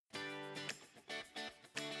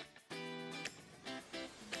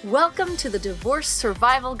Welcome to the Divorce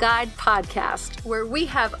Survival Guide podcast, where we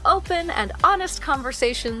have open and honest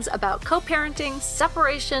conversations about co-parenting,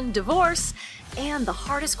 separation, divorce, and the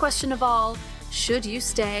hardest question of all, should you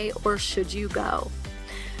stay or should you go?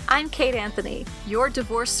 I'm Kate Anthony, your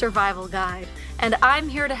divorce survival guide, and I'm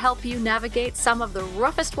here to help you navigate some of the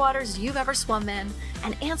roughest waters you've ever swum in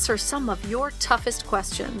and answer some of your toughest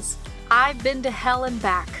questions. I've been to hell and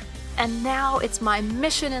back, and now it's my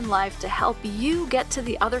mission in life to help you get to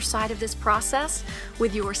the other side of this process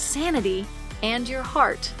with your sanity and your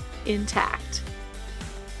heart intact.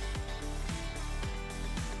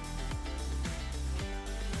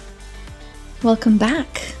 Welcome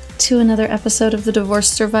back to another episode of the Divorce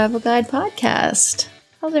Survival Guide podcast.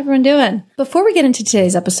 How's everyone doing? Before we get into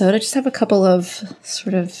today's episode, I just have a couple of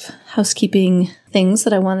sort of housekeeping things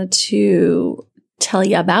that I wanted to tell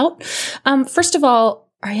you about. First of all,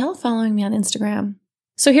 are y'all following me on Instagram?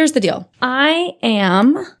 So here's the deal. I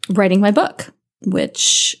am writing my book,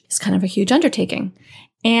 which is kind of a huge undertaking.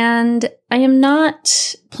 And I am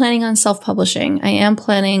not planning on self-publishing. I am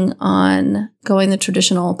planning on going the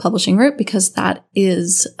traditional publishing route because that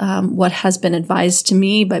is what has been advised to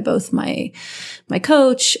me by both my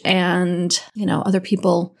coach and, other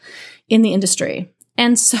people in the industry.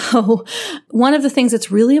 And so one of the things that's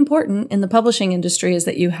really important in the publishing industry is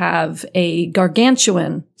that you have a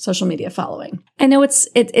gargantuan social media following. I know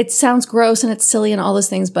it sounds gross and it's silly and all those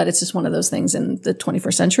things, but it's just one of those things in the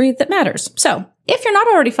 21st century that matters. So if you're not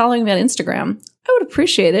already following me on Instagram, I would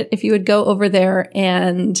appreciate it if you would go over there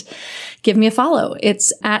and give me a follow.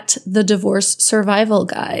 It's at the Divorce Survival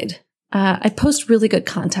Guide. I post really good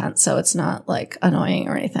content, so it's not like annoying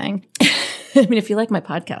or anything. I mean, if you like my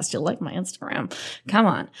podcast, you'll like my Instagram. Come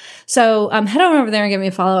on. So head on over there and give me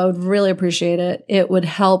a follow. I would really appreciate it. It would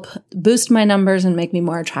help boost my numbers and make me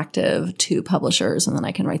more attractive to publishers. And then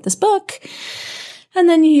I can write this book. And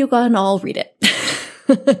then you go and all read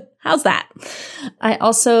it. How's that? I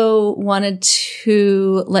also wanted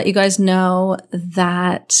to let you guys know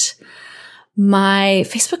that my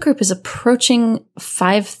Facebook group is approaching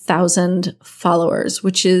 5,000 followers,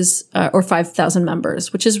 which is, or 5,000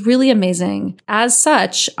 members, which is really amazing. As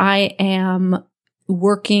such, I am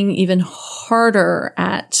working even harder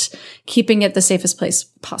at keeping it the safest place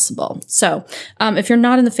possible. So, if you're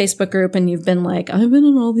not in the Facebook group and you've been like, I've been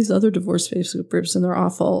in all these other divorce Facebook groups and they're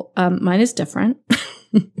awful, mine is different.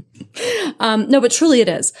 No, but truly it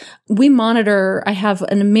is. We monitor, I have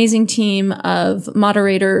an amazing team of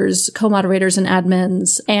moderators, co-moderators and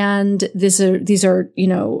admins. And these are,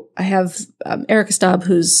 I have Erica Stubb,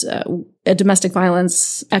 who's a domestic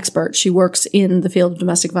violence expert. She works in the field of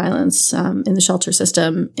domestic violence in the shelter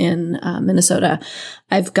system in Minnesota.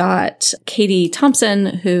 I've got Katie Thompson,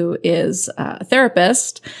 who is a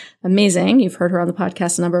therapist. Amazing. You've heard her on the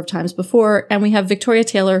podcast a number of times before. And we have Victoria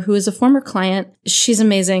Taylor, who is a former client. She's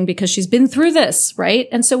amazing because she's been through this, right?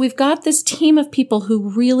 And so we've got this team of people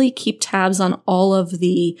who really keep tabs on all of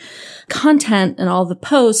the content and all the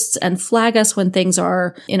posts and flag us when things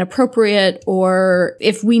are inappropriate or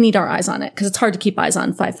if we need our eyes on it, because it's hard to keep eyes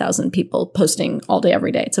on 5,000 people posting all day,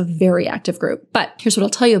 every day. It's a very active group. But here's what I'll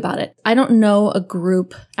tell you about it. I don't know a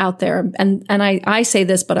group out there, and I say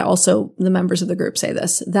this, but I also, the members of the group say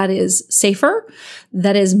this, that is safer,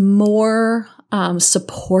 that is more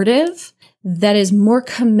supportive, that is more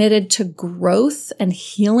committed to growth and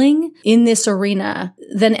healing in this arena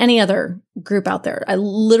than any other group out there.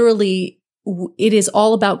 It is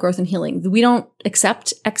all about growth and healing. We don't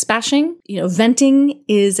accept ex-bashing. Venting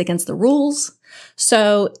is against the rules.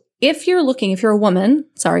 So if you're a woman,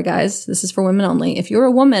 sorry guys, this is for women only. If you're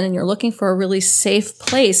a woman and you're looking for a really safe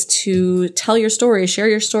place to tell your story, share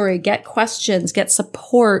your story, get questions, get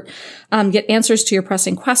support, get answers to your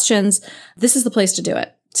pressing questions, this is the place to do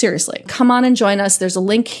it. Seriously. Come on and join us. There's a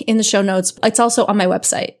link in the show notes. It's also on my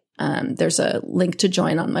website. There's a link to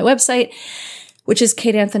join on my website, which is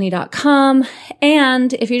kateanthony.com.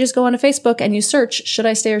 And if you just go onto Facebook and you search, should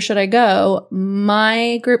I stay or should I go?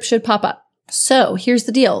 My group should pop up. So here's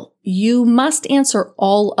the deal. You must answer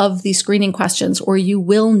all of the screening questions or you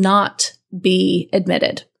will not be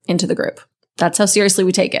admitted into the group. That's how seriously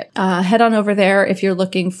we take it. Head on over there if you're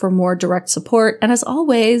looking for more direct support. And as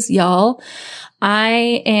always, y'all,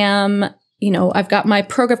 I am, I've got my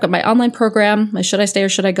program, I've got my online program, my Should I Stay or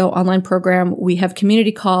Should I Go online program. We have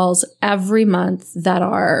community calls every month that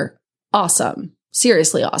are awesome.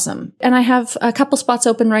 Seriously awesome. And I have a couple spots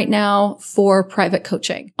open right now for private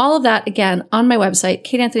coaching. All of that, again, on my website,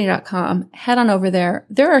 kateanthony.com. Head on over there.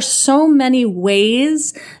 There are so many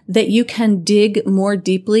ways that you can dig more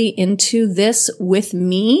deeply into this with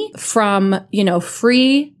me from,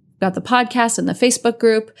 free, got the podcast and the Facebook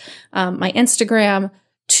group, my Instagram,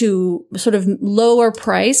 to sort of lower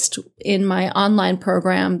priced in my online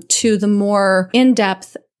program to the more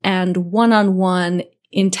in-depth and one-on-one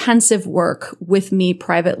intensive work with me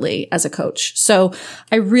privately as a coach. So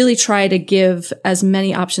I really try to give as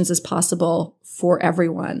many options as possible for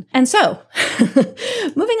everyone. And so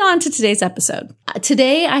moving on to today's episode.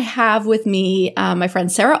 Today I have with me my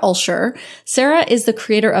friend Sara Olsher. Sara is the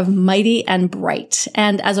creator of Mighty and Bright.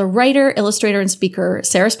 And as a writer, illustrator, and speaker,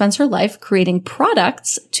 Sara spends her life creating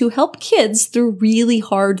products to help kids through really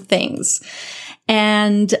hard things.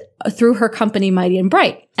 And through her company, Mighty and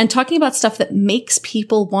Bright, and talking about stuff that makes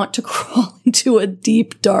people want to crawl into a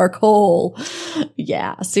deep, dark hole.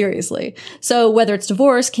 Yeah, seriously. So whether it's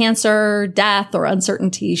divorce, cancer, death, or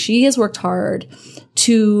uncertainty, she has worked hard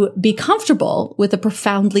to be comfortable with the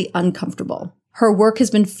profoundly uncomfortable. Her work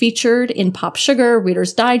has been featured in Pop Sugar,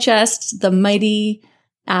 Reader's Digest, The Mighty,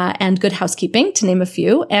 and Good Housekeeping, to name a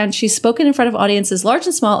few. And she's spoken in front of audiences large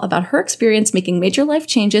and small about her experience making major life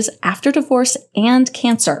changes after divorce and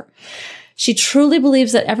cancer. She truly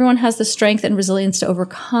believes that everyone has the strength and resilience to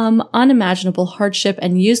overcome unimaginable hardship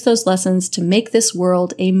and use those lessons to make this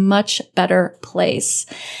world a much better place.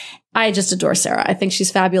 I just adore Sara. I think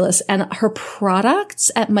she's fabulous. And her products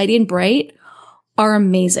at Mighty and Bright are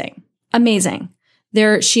amazing. Amazing.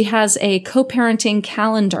 She has a co-parenting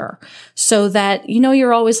calendar so that,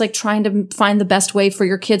 you're always like trying to find the best way for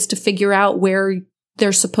your kids to figure out where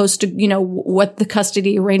they're supposed to, what the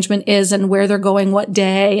custody arrangement is and where they're going what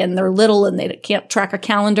day, and they're little and they can't track a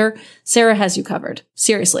calendar. Sara has you covered.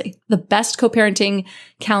 Seriously, the best co-parenting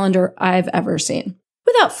calendar I've ever seen.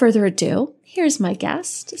 Without further ado, here's my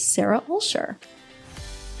guest, Sara Olsher.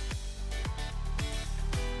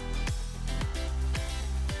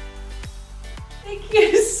 Thank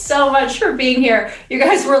you so much for being here. You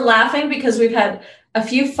guys were laughing because we've had a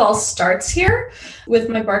few false starts here with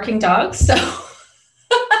my barking dogs. So,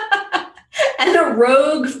 and a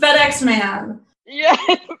rogue FedEx man. Yeah.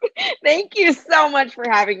 Thank you so much for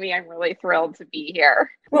having me. I'm really thrilled to be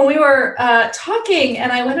here. When we were talking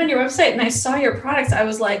and I went on your website and I saw your products, I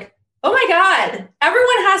was like, oh my God,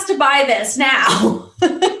 everyone has to buy this now.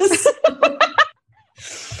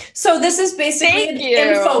 So this is basically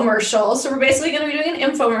an infomercial. So we're basically going to be doing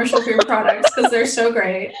an infomercial for your products because they're so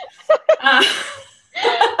great.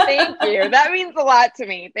 Thank you. That means a lot to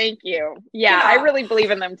me. Thank you. Yeah, I really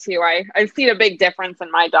believe in them too. I've seen a big difference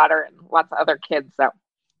in my daughter and lots of other kids. So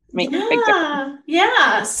make a big difference.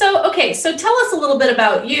 Yeah. So, okay. So tell us a little bit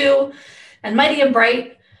about you and Mighty and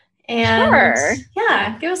Bright. And sure.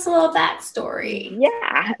 Yeah, give us a little backstory.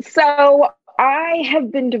 Yeah. So I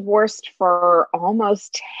have been divorced for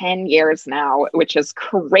almost 10 years now, which is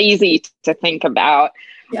crazy to think about.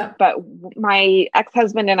 Yeah. But my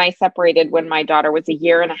ex-husband and I separated when my daughter was 1.5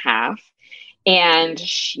 years. And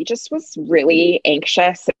she just was really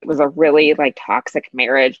anxious. It was a really toxic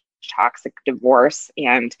marriage, toxic divorce.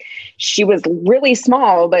 And she was really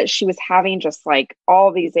small, but she was having just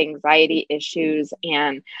all these anxiety issues.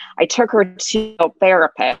 And I took her to a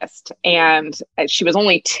therapist, and she was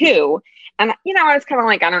only 2. And, I was kind of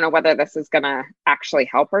I don't know whether this is going to actually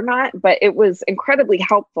help or not, but it was incredibly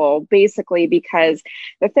helpful, basically, because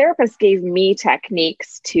the therapist gave me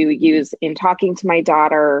techniques to use in talking to my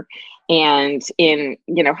daughter and in,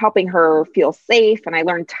 helping her feel safe. And I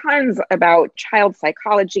learned tons about child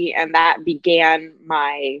psychology, and that began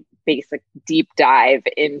my basic deep dive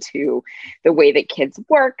into the way that kids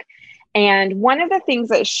work. And one of the things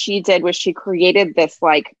that she did was she created this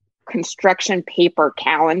construction paper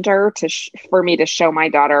calendar for me to show my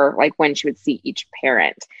daughter when she would see each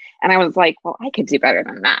parent. And I was like, well, I could do better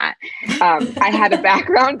than that. I had a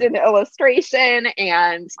background in illustration,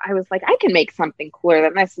 and I was like, I can make something cooler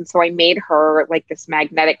than this. And so I made her this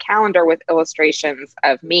magnetic calendar with illustrations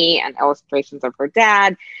of me and illustrations of her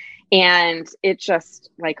dad. And it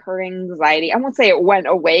just her anxiety, I won't say it went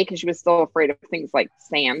away because she was still afraid of things like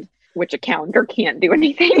sand, which a calendar can't do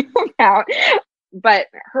anything about. But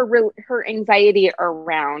her anxiety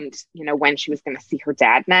around, when she was going to see her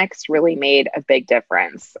dad next really made a big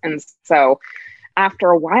difference. And so after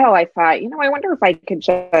a while, I thought, I wonder if I could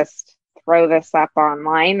just throw this up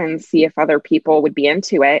online and see if other people would be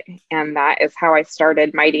into it. And that is how I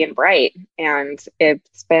started Mighty and Bright. And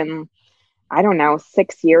it's been,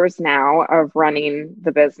 6 years now of running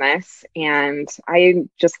the business, and I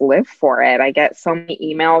just live for it. I get so many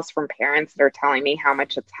emails from parents that are telling me how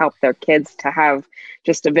much it's helped their kids to have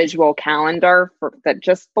just a visual calendar that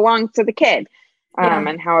just belongs to the kid,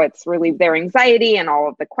 and how it's relieved their anxiety and all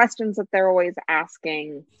of the questions that they're always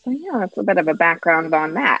asking. So yeah, it's a bit of a background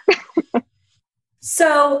on that.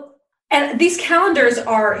 So, and these calendars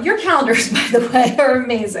your calendars, by the way, are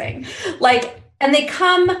amazing. And they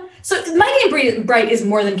come, so Mighty and Bright is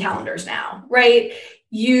more than calendars now, right?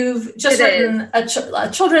 You've just written a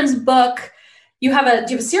children's book. Do you have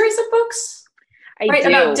a series of books? I do.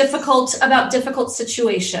 About difficult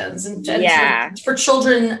situations and for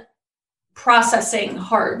children processing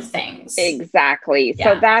hard things. Exactly.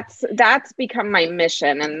 Yeah. So that's become my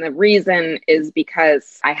mission. And the reason is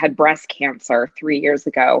because I had breast cancer 3 years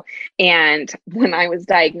ago. And when I was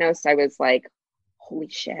diagnosed, I was like, holy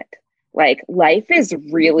shit, like life is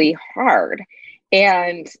really hard.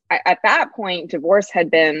 And at that point, divorce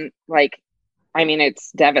had been like, I mean,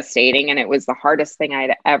 it's devastating. And it was the hardest thing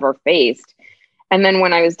I'd ever faced. And then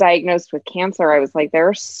when I was diagnosed with cancer, I was like, there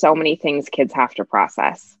are so many things kids have to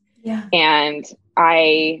process. Yeah. And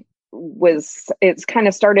it's kind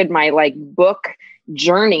of started my like book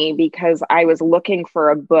journey because I was looking for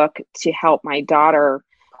a book to help my daughter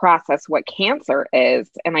process what cancer is.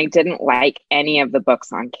 And I didn't like any of the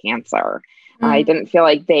books on cancer. I didn't feel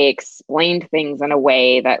like they explained things in a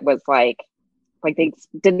way that was like they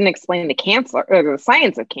didn't explain the cancer or the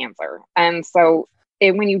science of cancer. And so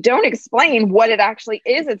when you don't explain what it actually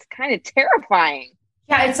is, it's kind of terrifying.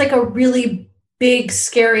 Yeah. It's like a really big,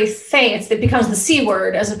 scary thing. It becomes the C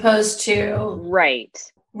word as opposed to. Right.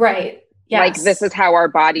 Yes. Like this is how our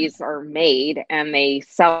bodies are made and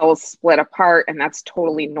cells split apart and that's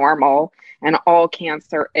totally normal. And all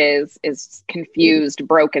cancer is confused,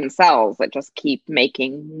 broken cells that just keep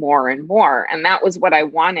making more and more. And that was what I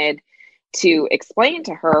wanted to explain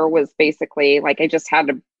to her was basically like, I just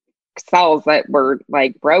had cells that were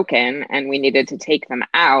like broken and we needed to take them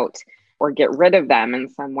out or get rid of them in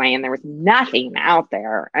some way. And there was nothing out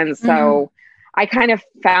there. And so I kind of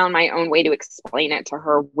found my own way to explain it to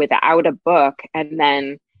her without a book. And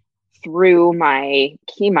then through my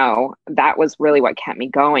chemo, that was really what kept me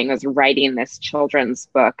going, was writing this children's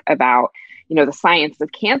book about, the science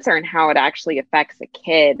of cancer and how it actually affects a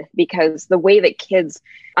kid. Because the way that kids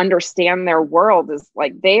understand their world is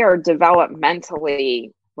like they are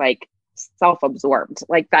developmentally like self-absorbed.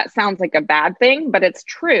 Like that sounds like a bad thing, but it's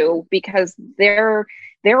true because their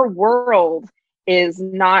world is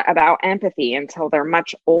not about empathy until they're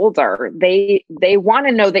much older. They want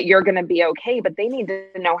to know that you're going to be okay, but they need to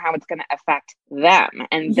know how it's going to affect them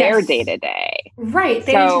and their day-to-day. Right.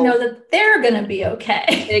 They need to know that they're going to be okay.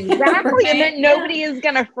 Exactly. Right? And then nobody is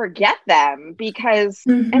going to forget them because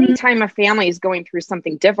anytime a family is going through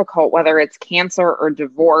something difficult, whether it's cancer or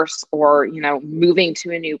divorce or, moving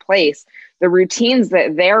to a new place, the routines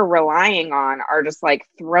that they're relying on are just like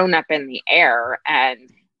thrown up in the air.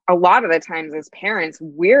 And a lot of the times as parents,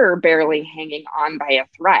 we're barely hanging on by a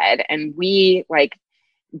thread and we like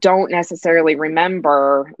don't necessarily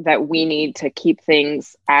remember that we need to keep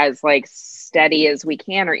things as like steady as we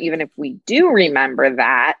can. Or even if we do remember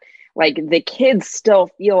that, like the kids still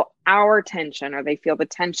feel our tension or they feel the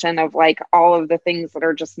tension of like all of the things that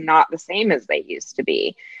are just not the same as they used to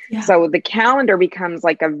be. Yeah. So the calendar becomes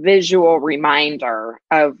like a visual reminder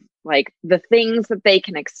of like the things that they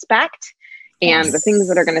can expect and the things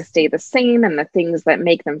that are going to stay the same and the things that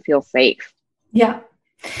make them feel safe. Yeah.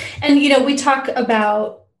 And, we talk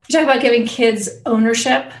about giving kids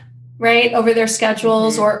ownership, right, over their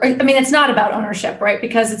schedules it's not about ownership, right?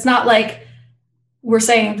 Because it's not like we're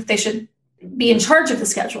saying that they should be in charge of the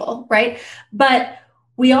schedule, right? But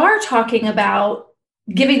we are talking about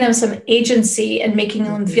giving them some agency and making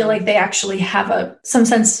them feel like they actually have some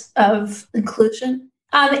sense of inclusion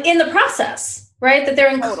in the process. Right? That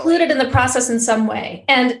they're included in the process in some way.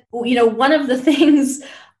 And, one of the things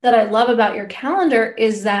that I love about your calendar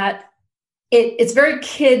is that it's very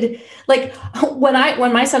kid, like when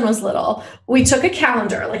my son was little, we took a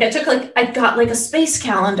calendar, I got a space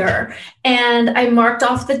calendar and I marked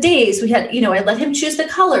off the days we had, I let him choose the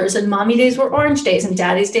colors and mommy days were orange days and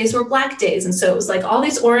daddy's days were black days. And so it was like all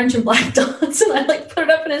these orange and black dots and I put it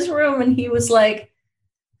up in his room and he was like,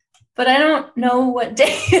 but I don't know what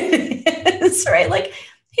day it is, right? Like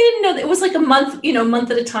he didn't know that it was like a month,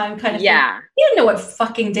 month at a time kind of thing. He didn't know what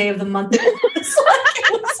fucking day of the month it was.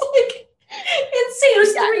 It was like insane. He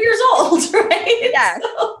was 3 years old, right? Yes,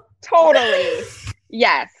 totally.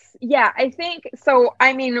 Yes. Yeah, I think so.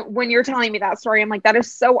 I mean, when you're telling me that story, I'm like, that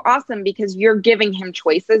is so awesome because you're giving him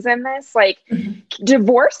choices in this. Like,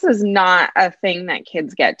 divorce is not a thing that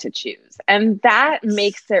kids get to choose. And that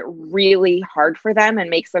makes it really hard for them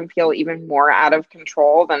and makes them feel even more out of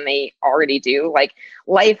control than they already do. Like,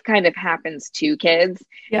 life kind of happens to kids.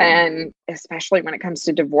 Yeah. And especially when it comes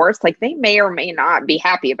to divorce, like, they may or may not be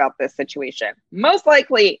happy about this situation. Most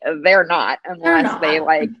likely, they're not, unless they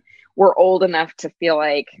were old enough to feel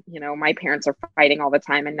like, my parents are fighting all the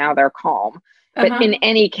time and now they're calm. But in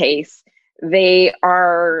any case, they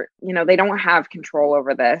are, they don't have control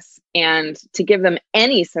over this. And to give them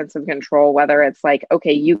any sense of control, whether it's like,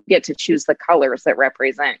 okay, you get to choose the colors that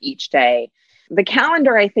represent each day. The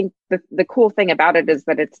calendar, I think the cool thing about it is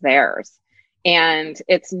that it's theirs. And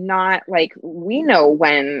it's not like we know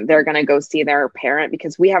when they're going to go see their parent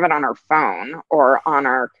because we have it on our phone or on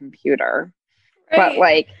our computer. Right.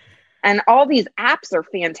 But and all these apps are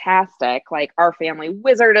fantastic. Like Our Family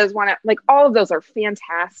Wizard is one, all of those are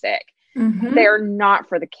fantastic. Mm-hmm. They're not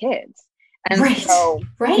for the kids. And so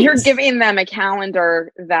you're giving them a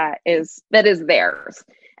calendar that is theirs.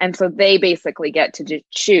 And so they basically get to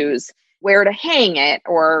choose where to hang it,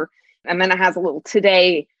 and then it has a little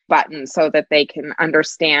today button so that they can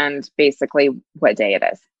understand basically what day it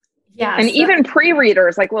is. Yeah. And even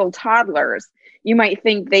pre-readers, like little toddlers, you might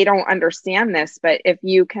think they don't understand this, but if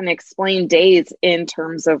you can explain days in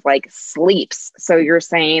terms of sleeps, so you're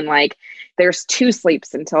saying there's 2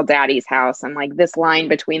 sleeps until daddy's house, and this line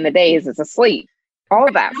between the days is a sleep. All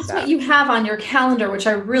of that That's stuff. What you have on your calendar, which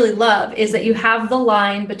I really love, is that you have the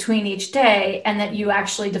line between each day and that you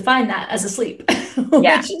actually define that as a sleep.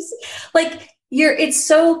 Yeah. Which is it's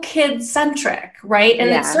so kid-centric, right? And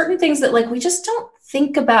it's certain things that we just don't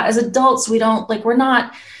think about as adults. We don't we're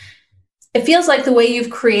not. It feels like the way you've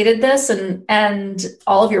created this and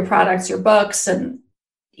all of your products, your books, and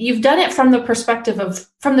you've done it from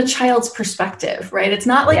the child's perspective, right? It's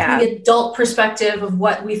not the adult perspective of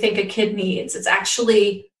what we think a kid needs. It's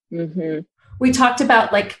actually, we talked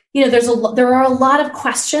about there are a lot of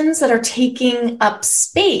questions that are taking up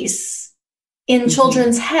space in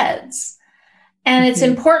children's heads. And it's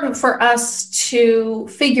important for us to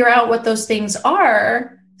figure out what those things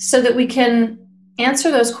are so that we can answer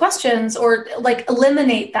those questions or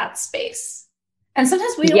eliminate that space. And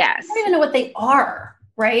sometimes we don't even know what they are,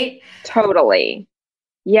 right? Totally.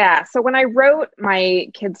 Yeah. So when I wrote my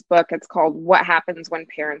kids' book, it's called What Happens When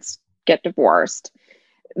Parents Get Divorced.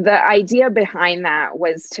 The idea behind that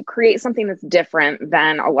was to create something that's different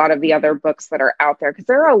than a lot of the other books that are out there, because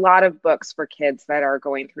there are a lot of books for kids that are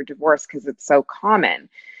going through divorce because it's so common.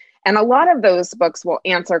 And a lot of those books will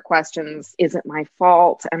answer questions, is it my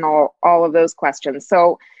fault? And all of those questions.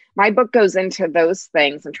 So my book goes into those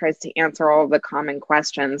things and tries to answer all of the common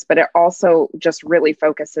questions, but it also just really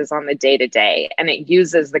focuses on the day-to-day. And it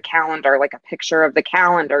uses the calendar, like a picture of the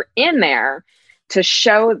calendar in there, to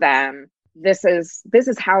show them this is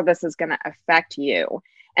how this is going to affect you.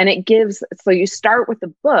 And it gives, so you start with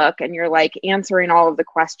the book and you're answering all of the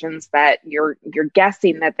questions that you're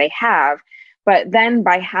guessing that they have. But then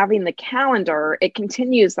by having the calendar, it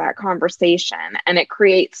continues that conversation and it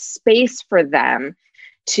creates space for them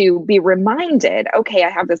to be reminded, okay, I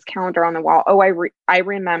have this calendar on the wall. Oh, I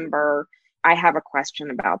remember I have a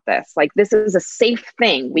question about this. This is a safe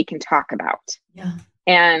thing we can talk about. Yeah.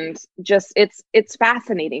 And just, it's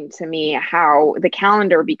fascinating to me how the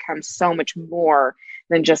calendar becomes so much more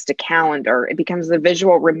than just a calendar. It becomes a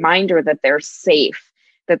visual reminder that they're safe,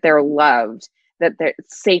 that they're loved, that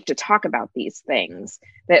it's safe to talk about these things,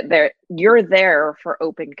 that you're there for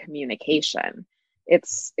open communication.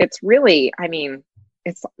 It's really,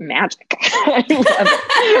 it's magic. I love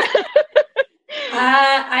it.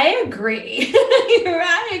 I agree.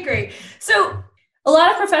 I agree. So a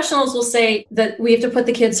lot of professionals will say that we have to put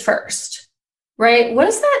the kids first, right? What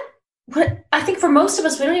is that? What I think for most of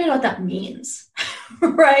us, we don't even know what that means,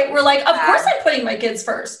 right? We're of course I'm putting my kids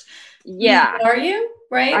first. Yeah. Are you?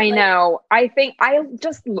 Right? I know. I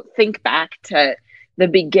just think back to the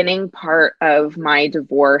beginning part of my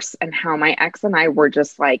divorce and how my ex and I were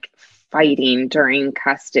just fighting during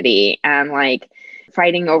custody and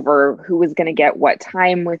fighting over who was going to get what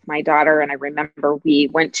time with my daughter. And I remember we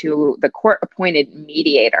went to the court-appointed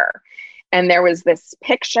mediator, and there was this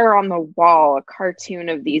picture on the wall, a cartoon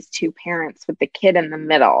of these 2 parents with the kid in the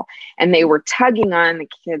middle, and they were tugging on the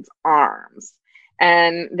kid's arms.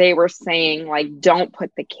 And they were saying, don't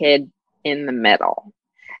put the kid in the middle.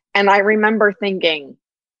 And I remember thinking,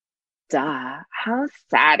 duh, how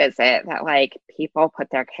sad is it that people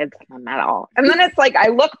put their kids in the middle? And then it's I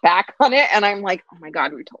look back on it and I'm oh my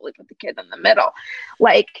God, we totally put the kid in the middle.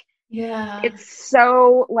 Yeah, it's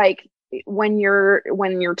so when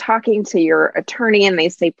you're talking to your attorney and they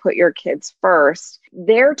say, put your kids first,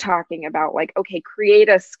 they're talking about okay, create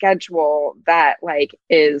a schedule that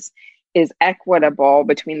is equitable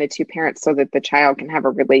between the 2 parents so that the child can have a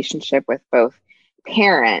relationship with both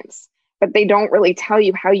parents. but they don't really tell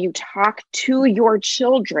you how you talk to your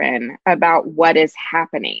children about what is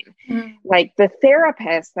happening. Mm. Like the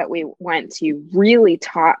therapist that we went to really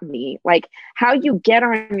taught me like how you get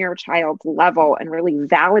on your child's level and really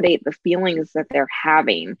validate the feelings that they're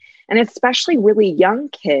having. And especially really young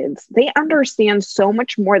kids, they understand so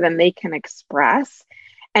much more than they can express.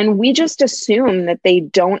 And we just assume that they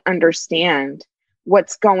don't understand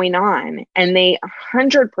what's going on, and they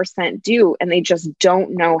 100% do, and they just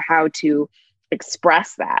don't know how to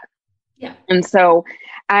express that. Yeah. And so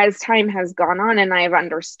as time has gone on and I've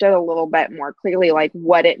understood a little bit more clearly like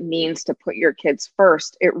what it means to put your kids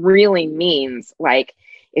first, it really means like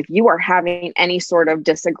if you are having any sort of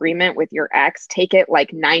disagreement with your ex, take it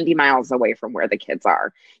like 90 miles away from where the kids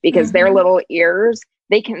are, because their little ears,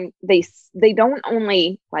 they don't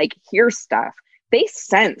only like hear stuff, they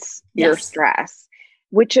sense your stress.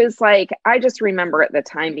 Which is like, I just remember at the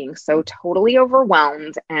time being so totally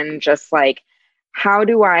overwhelmed and just like, how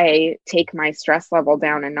do I take my stress level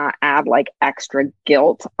down and not add like extra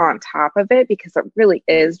guilt on top of it? Because it really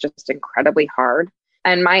is just incredibly hard.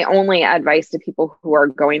 And my only advice to people who are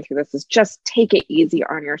going through this is just take it easy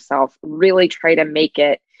on yourself. Really try to make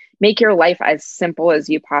your life as simple as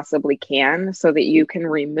you possibly can so that you can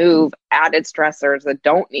remove added stressors that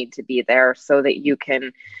don't need to be there so that you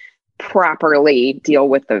can properly deal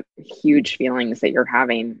with the huge feelings that you're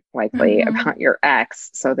having likely about your ex,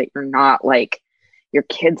 so that you're not like your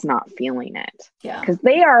kid's not feeling it. Yeah. Because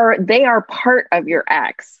they are part of your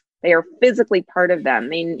ex. They are physically part of them.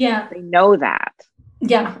 They know that.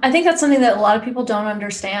 Yeah. I think that's something that a lot of people don't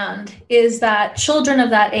understand is that children of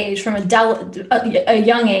that age from a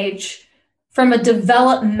young age, from a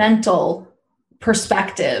developmental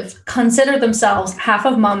perspective, consider themselves half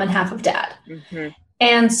of mom and half of dad. Mm-hmm.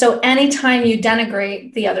 And so anytime you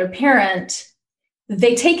denigrate the other parent,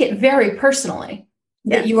 they take it very personally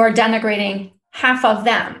that you are denigrating half of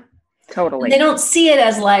them. Totally. And they don't see it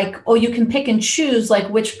as like, oh, you can pick and choose like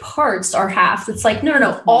which parts are half. It's like,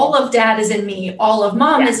 no. All of dad is in me. All of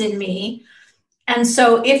mom is in me. And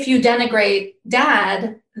so if you denigrate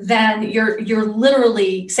dad, then you're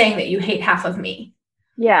literally saying that you hate half of me.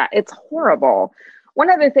 Yeah, it's horrible. One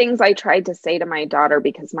of the things I tried to say to my daughter,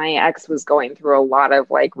 because my ex was going through a lot of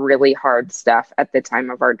like really hard stuff at the time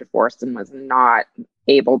of our divorce and was not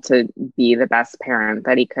able to be the best parent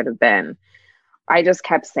that he could have been. I just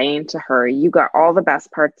kept saying to her, you got all the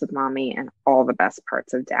best parts of mommy and all the best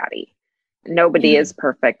parts of daddy. Nobody is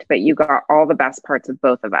perfect, but you got all the best parts of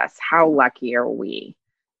both of us. How lucky are we?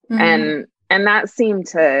 Mm-hmm. And that seemed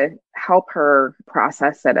to help her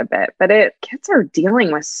process it a bit. But kids are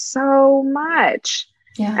dealing with so much.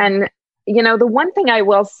 Yeah. And, the one thing I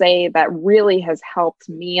will say that really has helped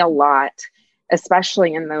me a lot,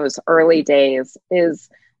 especially in those early days, is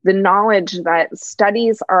the knowledge that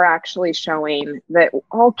studies are actually showing that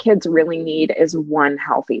all kids really need is one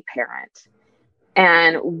healthy parent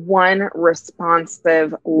and one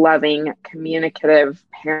responsive, loving, communicative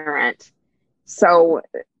parent. So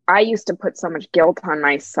I used to put so much guilt on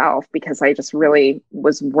myself because I just really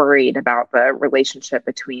was worried about the relationship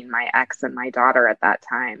between my ex and my daughter at that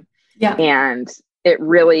time. Yeah. And it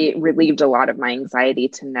really relieved a lot of my anxiety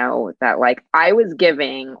to know that like I was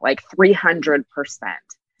giving like 300%.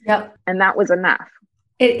 Yep. And that was enough.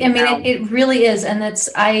 It really is. And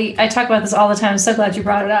I talk about this all the time. I'm so glad you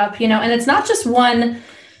brought it up, and it's not just one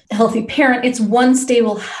healthy parent, it's one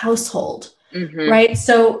stable household. Mm-hmm. Right.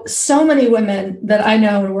 So many women that I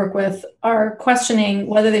know and work with are questioning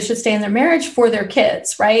whether they should stay in their marriage for their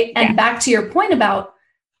kids. Right. And back to your point about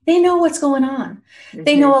they know what's going on. Mm-hmm.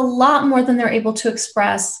 They know a lot more than they're able to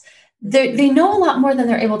express. They know a lot more than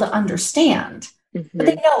they're able to understand, but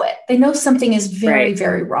they know it. They know something is very,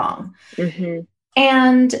 very wrong. Mm-hmm.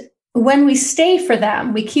 And when we stay for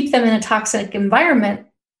them, we keep them in a toxic environment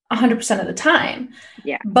 100% of the time.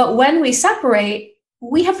 Yeah. But when we separate,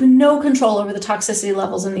 we have no control over the toxicity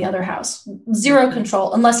levels in the other house. Zero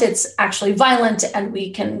control, unless it's actually violent and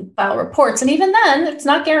we can file reports. And even then, it's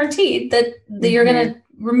not guaranteed that you're going to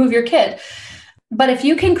remove your kid. But if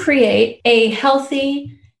you can create a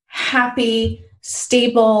healthy, happy,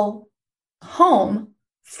 stable home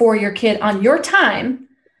for your kid on your time,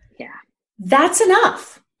 that's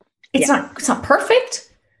enough. It's not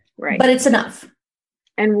perfect, right? But it's enough.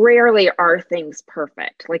 And rarely are things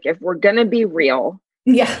perfect. Like if we're going to be real,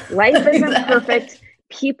 life isn't perfect.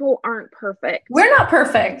 People aren't perfect. We're not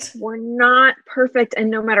perfect. We're not perfect. And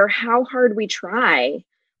no matter how hard we try,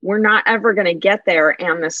 we're not ever going to get there.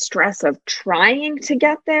 And the stress of trying to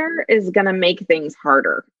get there is going to make things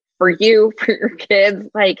harder for you, for your kids.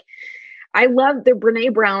 Like, I love the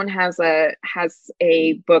Brene Brown has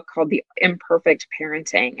a book called The Imperfect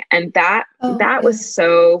Parenting. And that was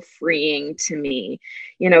so freeing to me,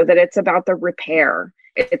 that it's about the repair.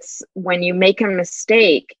 It's when you make a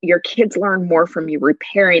mistake, your kids learn more from you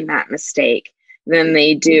repairing that mistake than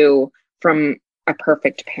they do from a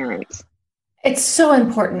perfect parent. It's so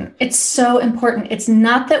important. It's so important. It's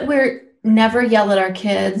not that we're never yell at our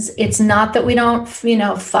kids. It's not that we don't,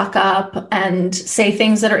 fuck up and say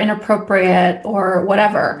things that are inappropriate or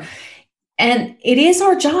whatever. And it is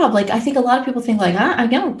our job. Like, I think a lot of people think like, I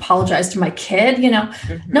don't apologize to my kid,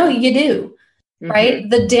 No, you do. Right.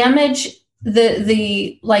 The damage,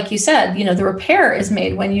 the like you said, the repair is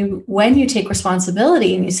made when you take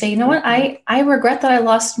responsibility and you say, you know what, I regret that I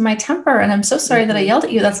lost my temper and I'm so sorry that I yelled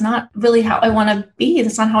at you. That's not really how I want to be.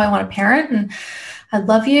 That's not how I want to parent. And I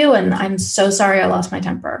love you. And I'm so sorry I lost my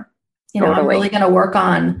temper. Totally. I'm really going to work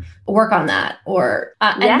on that or,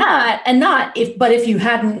 but if you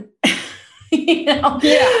hadn't, but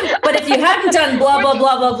if you hadn't done blah, blah,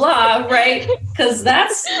 blah, blah, blah, right. Cause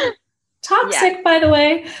that's toxic, by the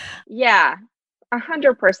way. Yeah,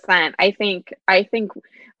 100%. I think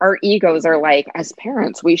our egos are like, as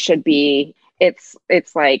parents, we should be, it's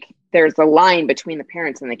like there's a line between the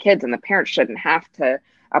parents and the kids, and the parents shouldn't have to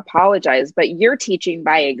apologize, but you're teaching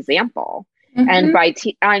by example. And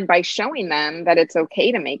by showing them that it's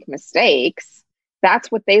okay to make mistakes, that's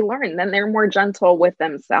what they learn. Then they're more gentle with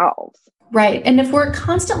themselves. Right. And if we're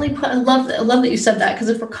constantly I love that you said that, because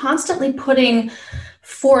if we're constantly putting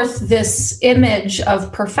forth this image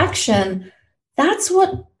of perfection, that's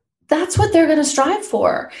what they're going to strive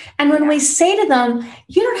for. And when we say to them,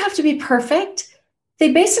 you don't have to be perfect,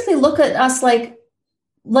 they basically look at us like,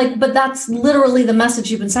 but that's literally the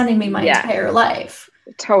message you've been sending me my entire life.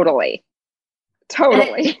 Totally.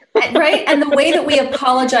 Right. And the way that we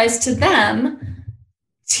apologize to them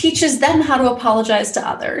teaches them how to apologize to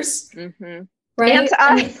others. Mm-hmm. Right. And to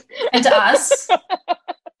us. And to us.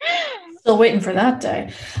 Still waiting for that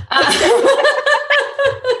day.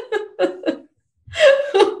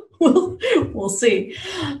 We'll see.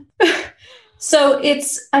 So it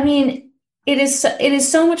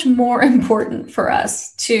is so much more important for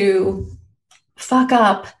us to fuck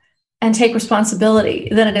up and take responsibility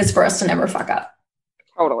than it is for us to never fuck up.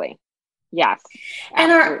 Totally. Yes.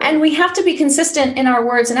 And we have to be consistent in our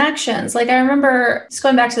words and actions. Like I remember, just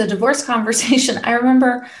going back to the divorce conversation, I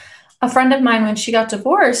remember a friend of mine, when she got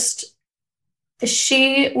divorced,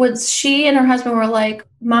 she and her husband were like,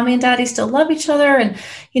 Mommy and Daddy still love each other. And,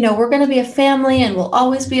 we're going to be a family and we'll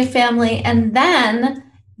always be a family. And then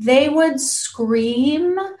they would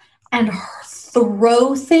scream and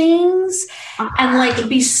throw things and like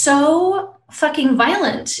be so fucking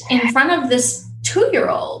violent in front of this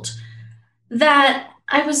 2-year-old that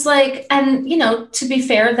I was like, and, to be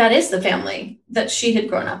fair, that is the family that she had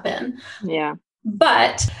grown up in. Yeah.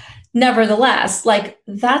 But nevertheless, like,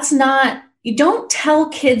 that's not, you don't tell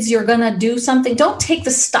kids you're going to do something. Don't take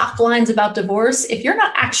the stock lines about divorce if you're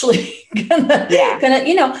not actually gonna,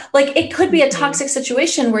 like, it could be a toxic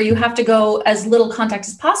situation where you have to go as little contact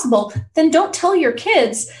as possible. Then don't tell your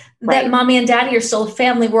kids that Mommy and Daddy are still a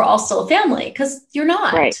family. We're all still a family, because you're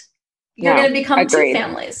not. Right. You're going to become two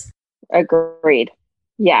families. Agreed.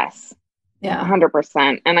 Yes. Yeah.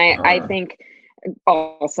 100%. And I think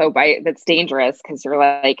also that's dangerous, because you're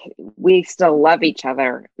like, we still love each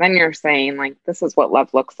other. Then you're saying like, this is what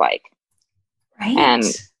love looks like. Right. And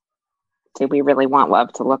do we really want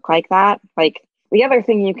love to look like that? Like, the other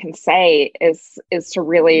thing you can say is to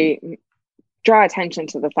really draw attention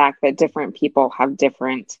to the fact that different people have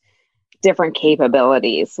different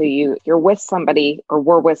capabilities. So you're with somebody, or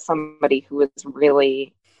we're with somebody who is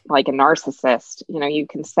really like a narcissist. You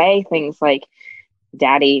can say things like,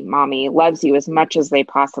 Daddy, Mommy loves you as much as they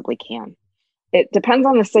possibly can. It depends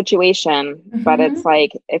on the situation, but it's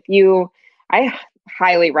like, I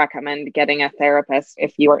highly recommend getting a therapist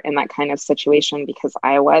if you are in that kind of situation, because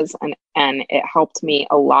I was, and it helped me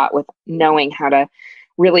a lot with knowing how to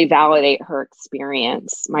really validate her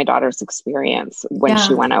experience, my daughter's experience when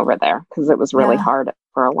she went over there, because it was really hard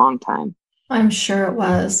for a long time. I'm sure it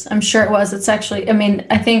was. It's actually,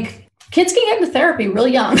 I think kids can get into therapy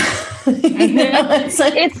really young.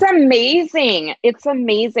 It's amazing. It's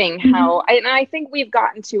amazing how, and I think we've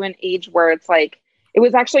gotten to an age where it's like, it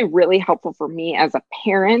was actually really helpful for me as a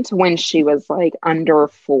parent when she was like under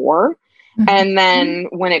 4. And then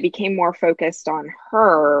when it became more focused on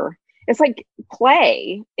her, it's like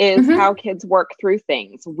play is how kids work through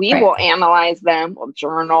things. We will analyze them, we'll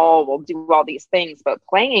journal, we'll do all these things, but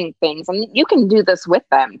playing things, and you can do this with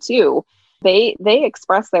them too. They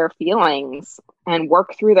express their feelings and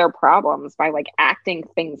work through their problems by like acting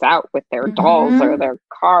things out with their dolls or their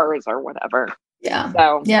cars or whatever. Yeah.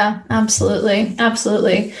 So yeah, absolutely.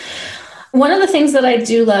 Absolutely. One of the things that I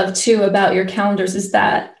do love too about your calendars is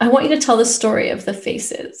that I want you to tell the story of the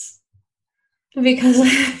faces, because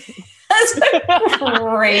that's a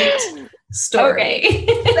great story. Okay.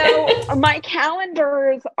 So my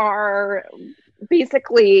calendars are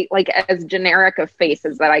basically like as generic of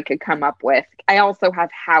faces that I could come up with. I also have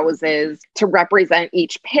houses to represent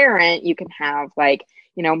each parent. You can have like,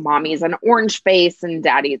 you know, mommy's an orange face and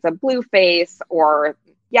daddy's a blue face, or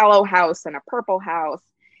yellow house and a purple house.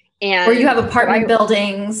 And or you have apartment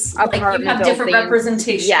buildings, like you have different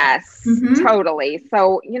representation. Yes, totally.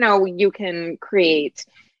 So, you know, you can create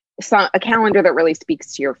a calendar that really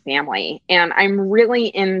speaks to your family. And I'm really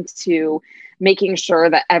into making sure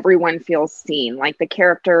that everyone feels seen. Like the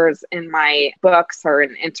characters in my books are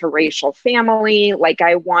an interracial family. Like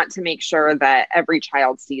I want to make sure that every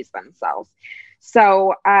child sees themselves.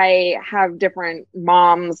 So I have different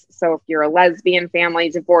moms. So if you're a lesbian family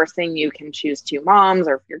divorcing, you can choose 2 moms,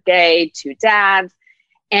 or if you're gay, 2 dads.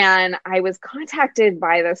 And I was contacted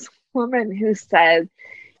by this woman who said,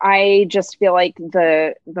 I just feel like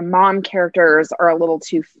the mom characters are a little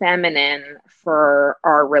too feminine for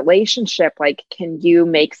our relationship. Like, can you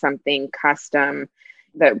make something custom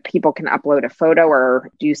that people can upload a photo or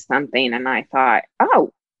do something? And I thought,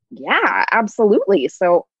 oh, yeah, absolutely.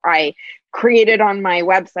 So I created on my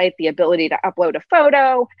website the ability to upload a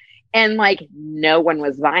photo, and like no one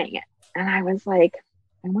was buying it. And I was like,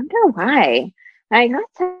 I wonder why. I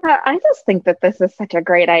just think that this is such a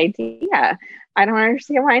great idea. I don't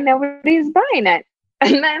understand why nobody's buying it.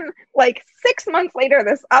 And then like 6 months later,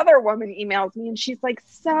 this other woman emails me and she's like,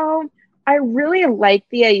 so I really like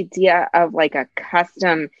the idea of like a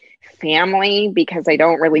custom family, because I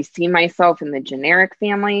don't really see myself in the generic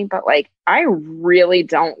family, but like, I really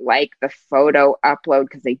don't like the photo upload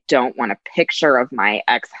because I don't want a picture of my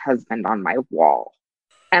ex-husband on my wall.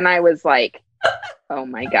 And I was like, oh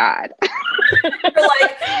my God. You're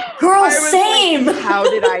like, girl, same. Like, how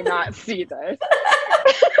did I not see this?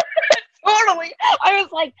 Totally. I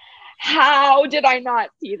was like, how did I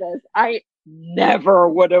not see this? I never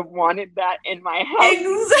would have wanted that in my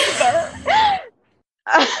house.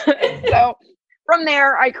 So from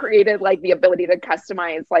there, I created like the ability to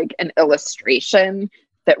customize like an illustration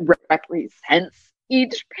that represents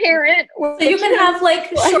each parent. So you can have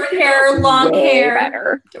like short hair, long hair.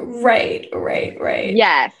 Better. Right.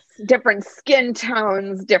 Yes. Different skin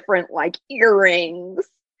tones, different like earrings.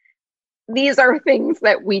 These are things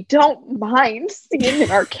that we don't mind seeing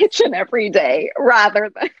in our kitchen every day, rather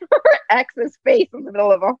than our ex's face in the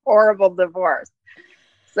middle of a horrible divorce.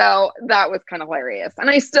 So that was kind of hilarious. And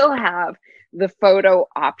I still have the photo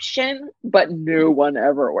option, but no one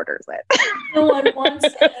ever orders it. No one wants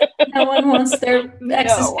it. No one wants their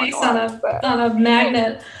ex's face on a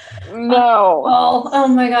magnet. No. Oh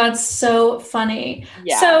my God, so funny.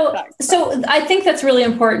 Yeah, so I think that's really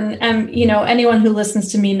important. And, you know, anyone who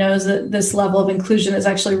listens to me knows that this level of inclusion is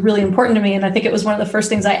actually really important to me. And I think it was one of the first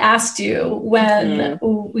things I asked you when,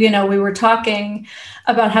 you know, we were talking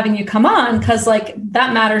about having you come on, because like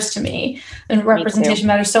that matters to me and representation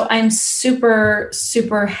matters. So I'm super,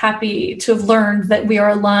 super happy to have learned that we are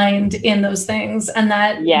aligned in those things, and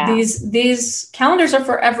that these calendars are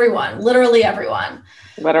for everyone, literally everyone.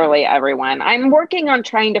 Literally everyone. I'm working on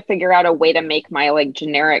trying to figure out a way to make my like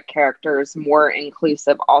generic characters more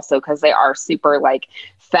inclusive also, because they are super like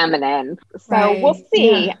feminine. So we'll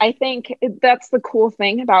see. Yeah. I think that's the cool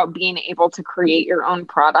thing about being able to create your own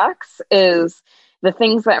products, is the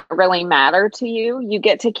things that really matter to you, you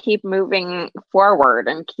get to keep moving forward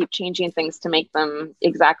and keep changing things to make them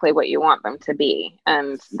exactly what you want them to be.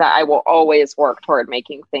 And that I will always work toward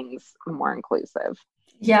making things more inclusive.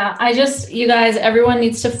 Yeah, you guys, everyone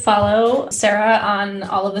needs to follow Sara on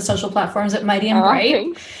all of the social platforms at Mighty and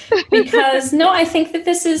Bright, because I think that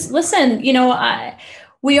this is, listen, you know,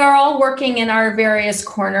 we are all working in our various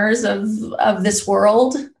corners of this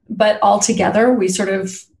world, but all together we sort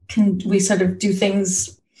of do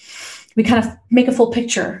things, we kind of make a full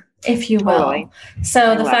picture, if you will. Totally.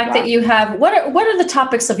 So the fact that you have, what are the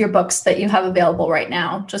topics of your books that you have available right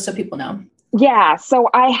now, just so people know? Yeah, so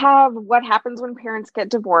I have What Happens When Parents Get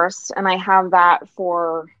Divorced, and I have that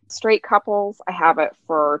for straight couples. I have it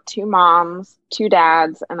for 2 moms, 2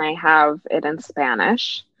 dads, and I have it in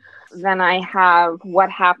Spanish. Then I have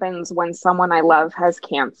What Happens When Someone I Love Has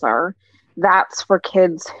Cancer. That's for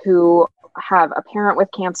kids who have a parent with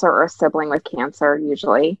cancer or a sibling with cancer,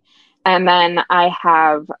 usually. And then I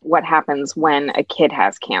have What Happens When a Kid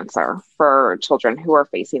Has Cancer, for children who are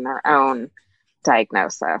facing their own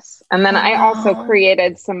diagnosis. And then I also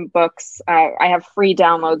created some books. I have free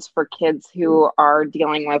downloads for kids who are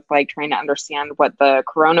dealing with like trying to understand what the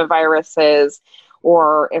coronavirus is,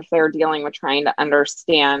 or if they're dealing with trying to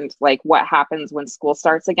understand like what happens when school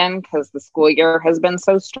starts again, because the school year has been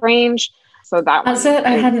so strange. So that was it.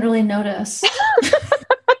 I hadn't really noticed.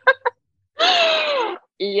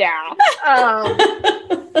 Yeah.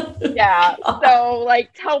 Yeah. So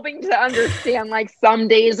like helping to understand like some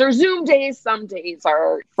days are Zoom days, some days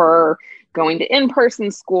are for going to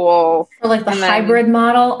in-person school. For like the hybrid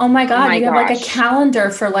model. Oh my God. You have like a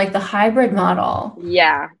calendar for like the hybrid model.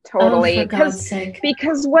 Yeah, totally. Oh, for God's sake.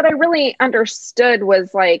 Because what I really understood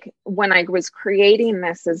was like when I was creating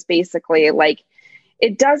this is basically like,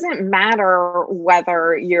 it doesn't matter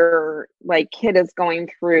whether your like kid is going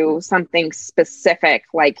through something specific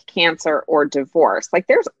like cancer or divorce. Like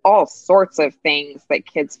there's all sorts of things that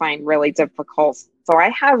kids find really difficult. So I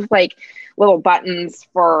have like little buttons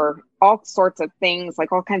for all sorts of things,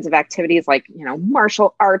 like all kinds of activities like, you know,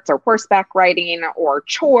 martial arts or horseback riding or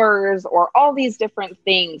chores or all these different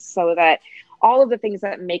things, so that all of the things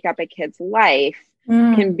that make up a kid's life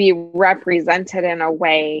can be represented in a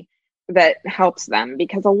way that helps them.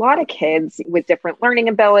 Because a lot of kids with different learning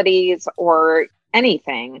abilities or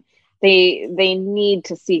anything, they need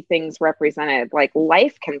to see things represented. Like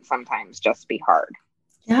life can sometimes just be hard.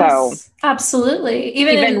 Yes, so absolutely.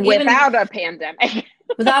 Even without a pandemic.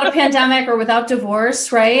 Without a pandemic or without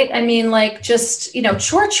divorce, right? I mean, like just, you know,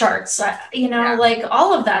 chore charts, you know, like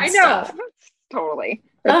all of that stuff. Totally.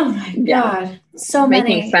 Oh my God. So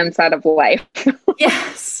making sense out of life.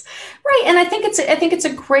 Yes. Right. And I think it's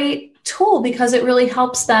a great tool because it really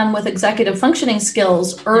helps them with executive functioning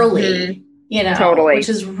skills early, you know, which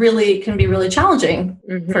is can be really challenging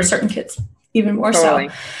for certain kids, even more so.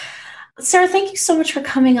 Sara, thank you so much for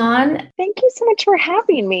coming on. Thank you so much for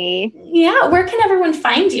having me. Yeah. Where can everyone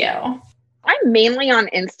find you? I'm mainly on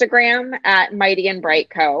Instagram at Mighty and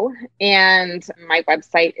Bright Co. And my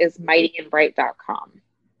website is mightyandbright.com.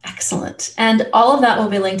 Excellent. And all of that will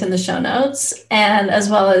be linked in the show notes, and as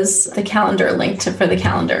well as the calendar link for the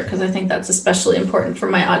calendar, because I think that's especially important for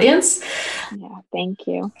my audience. Yeah, thank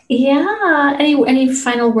you. Yeah. Any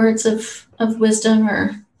final words of wisdom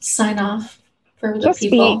or sign off for the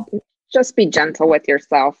people? Just be gentle with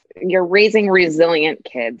yourself. You're raising resilient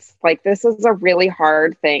kids. Like this is a really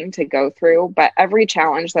hard thing to go through, but every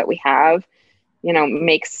challenge that we have, you know,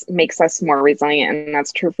 makes us more resilient. And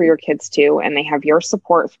that's true for your kids too. And they have your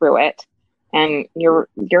support through it. And you're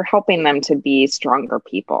helping them to be stronger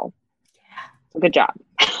people. So good job.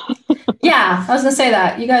 Yeah, I was going to say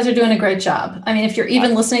that. You guys are doing a great job. I mean, if you're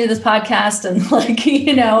even listening to this podcast and like,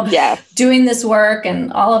 you know, doing this work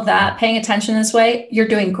and all of that, paying attention this way, you're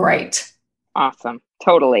doing great. Awesome.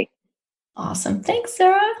 Totally. Awesome. Thanks,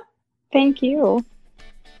 Sara. Thank you.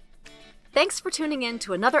 Thanks for tuning in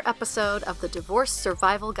to another episode of the Divorce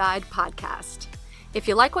Survival Guide podcast. If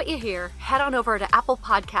you like what you hear, head on over to Apple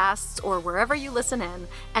Podcasts or wherever you listen in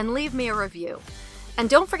and leave me a review. And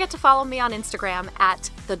don't forget to follow me on Instagram at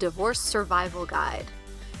the Divorce Survival Guide.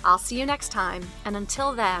 I'll see you next time, and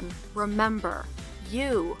until then, remember,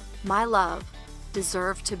 you, my love,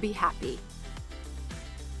 deserve to be happy.